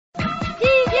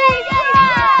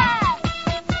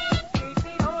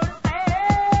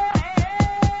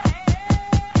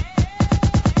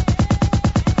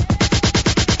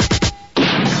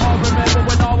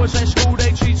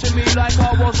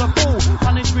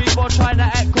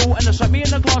to act cool, and they sat me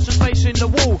in the class and facing the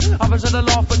wall. Others had a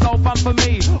laugh but no fun for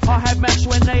me. I had maths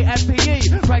when they had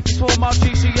PE. Practice for my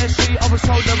GCSE. I was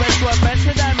told the rest were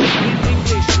better than me in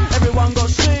English. Everyone got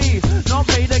C, not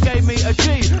me, they gave me a G.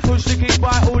 Pushed the key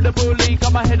by all the bully.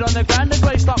 Got my head on the ground and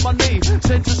graced up my knee.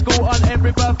 Sent to school on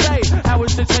every birthday.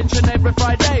 Hours detention every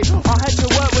Friday. I had to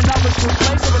work when I was too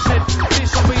late, so I said, this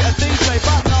will be a DJ.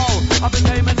 But no, I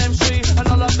became an MC, and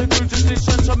I love the crew, just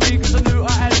listen to me, cause I knew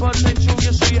I had potential,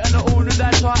 you see, and I all knew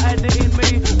that, so I had it in me.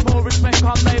 More respect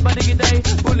come day by day.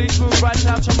 Bullies move right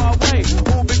out to my way.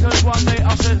 All because one day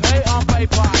I said, hey, I'm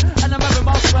Vapour.